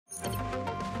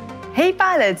Hey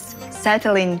pilots!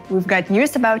 Settle in, we've got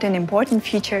news about an important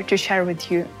feature to share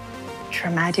with you.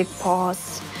 Dramatic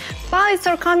pause. Pilots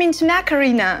are coming to Mech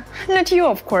Arena! Not you,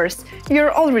 of course,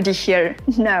 you're already here.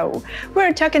 No,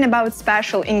 we're talking about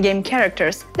special in-game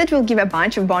characters that will give a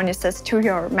bunch of bonuses to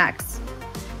your mechs.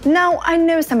 Now, I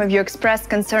know some of you expressed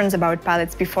concerns about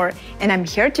pilots before, and I'm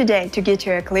here today to get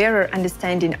you a clearer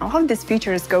understanding of how this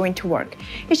feature is going to work.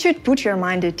 It should put your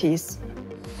mind at ease.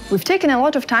 We've taken a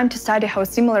lot of time to study how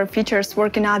similar features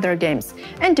work in other games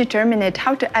and determine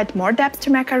how to add more depth to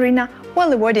Mech Arena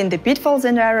while avoiding the pitfalls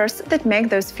and errors that make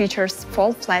those features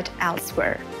fall flat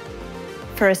elsewhere.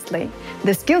 Firstly,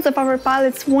 the skills of our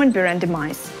pilots won't be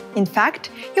randomized. In fact,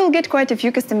 you'll get quite a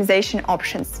few customization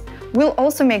options. We'll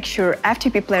also make sure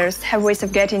FTP players have ways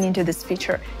of getting into this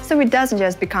feature, so it doesn't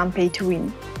just become pay to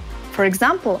win. For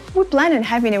example, we plan on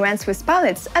having events with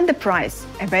pilots at the price,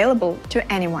 available to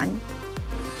anyone.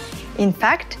 In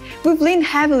fact, we've leaned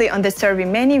heavily on the survey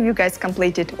many of you guys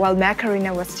completed while Mech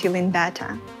Arena was still in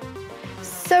beta.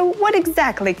 So what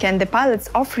exactly can the pilots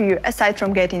offer you aside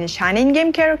from getting a shiny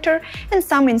in-game character and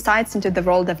some insights into the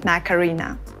world of Mech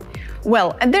Arena?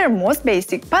 Well, at their most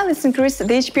basic, pilots increase the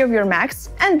HP of your mechs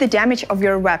and the damage of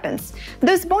your weapons.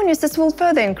 Those bonuses will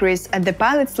further increase as the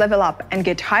pilots level up and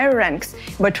get higher ranks,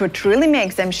 but what really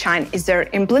makes them shine is their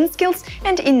implant skills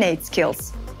and innate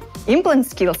skills. Implant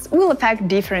skills will affect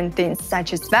different things,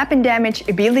 such as weapon damage,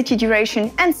 ability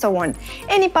duration, and so on.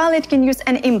 Any pilot can use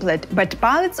an implant, but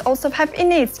pilots also have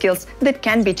innate skills that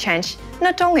can be changed.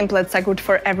 Not all implants are good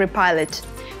for every pilot.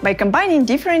 By combining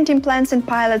different implants and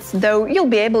pilots, though, you'll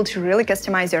be able to really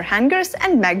customize your hangars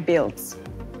and mech builds.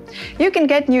 You can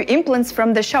get new implants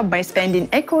from the shop by spending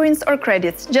coins or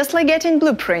credits, just like getting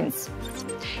blueprints.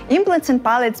 Implants and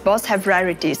pilots both have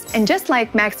rarities, and just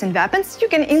like mechs and weapons, you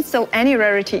can install any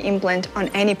rarity implant on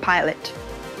any pilot.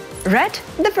 Red,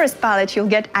 the first pilot you'll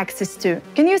get access to,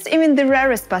 can use even the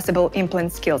rarest possible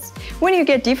implant skills. When you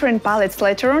get different pilots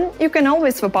later on, you can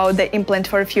always swap out the implant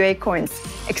for a few coins.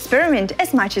 Experiment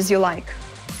as much as you like.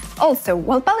 Also,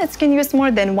 while pilots can use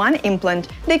more than one implant,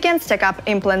 they can stack up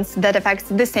implants that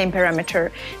affect the same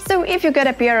parameter. So if you get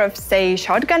a pair of, say,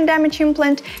 shotgun damage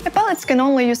implant, pilots can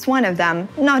only use one of them,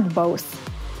 not both.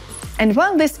 And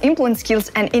while these implant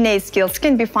skills and innate skills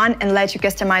can be fun and let you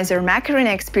customize your Mech Arena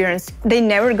experience, they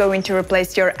never going to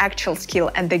replace your actual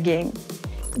skill at the game.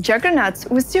 Juggernauts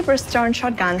with super strong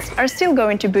shotguns are still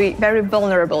going to be very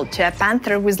vulnerable to a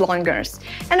panther with long guns.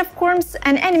 And of course,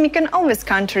 an enemy can always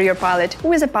counter your pilot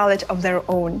with a pilot of their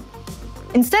own.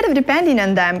 Instead of depending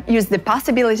on them, use the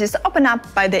possibilities opened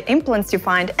up by the implants you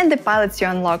find and the pilots you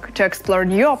unlock to explore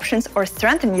new options or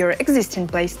strengthen your existing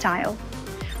playstyle.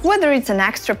 Whether it's an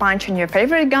extra punch on your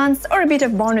favorite guns, or a bit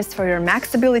of bonus for your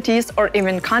mech's abilities, or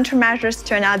even countermeasures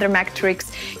to another mech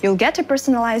tricks, you'll get to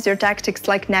personalize your tactics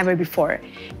like never before.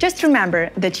 Just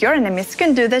remember that your enemies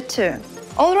can do that too.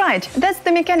 Alright, that's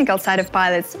the mechanical side of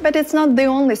pilots, but it's not the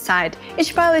only side.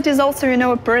 Each pilot is also,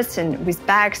 a person, with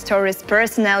backstories,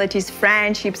 personalities,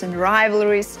 friendships and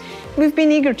rivalries. We've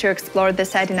been eager to explore the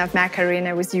setting of Mech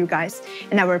Arena with you guys,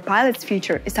 and our pilots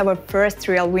feature is our first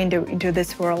real window into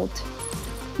this world.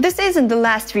 This isn't the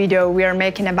last video we are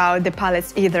making about the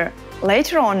pilots either.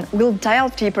 Later on, we'll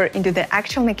delve deeper into the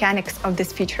actual mechanics of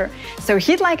this feature, so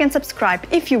hit like and subscribe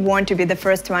if you want to be the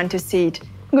first one to see it.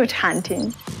 Good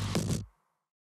hunting!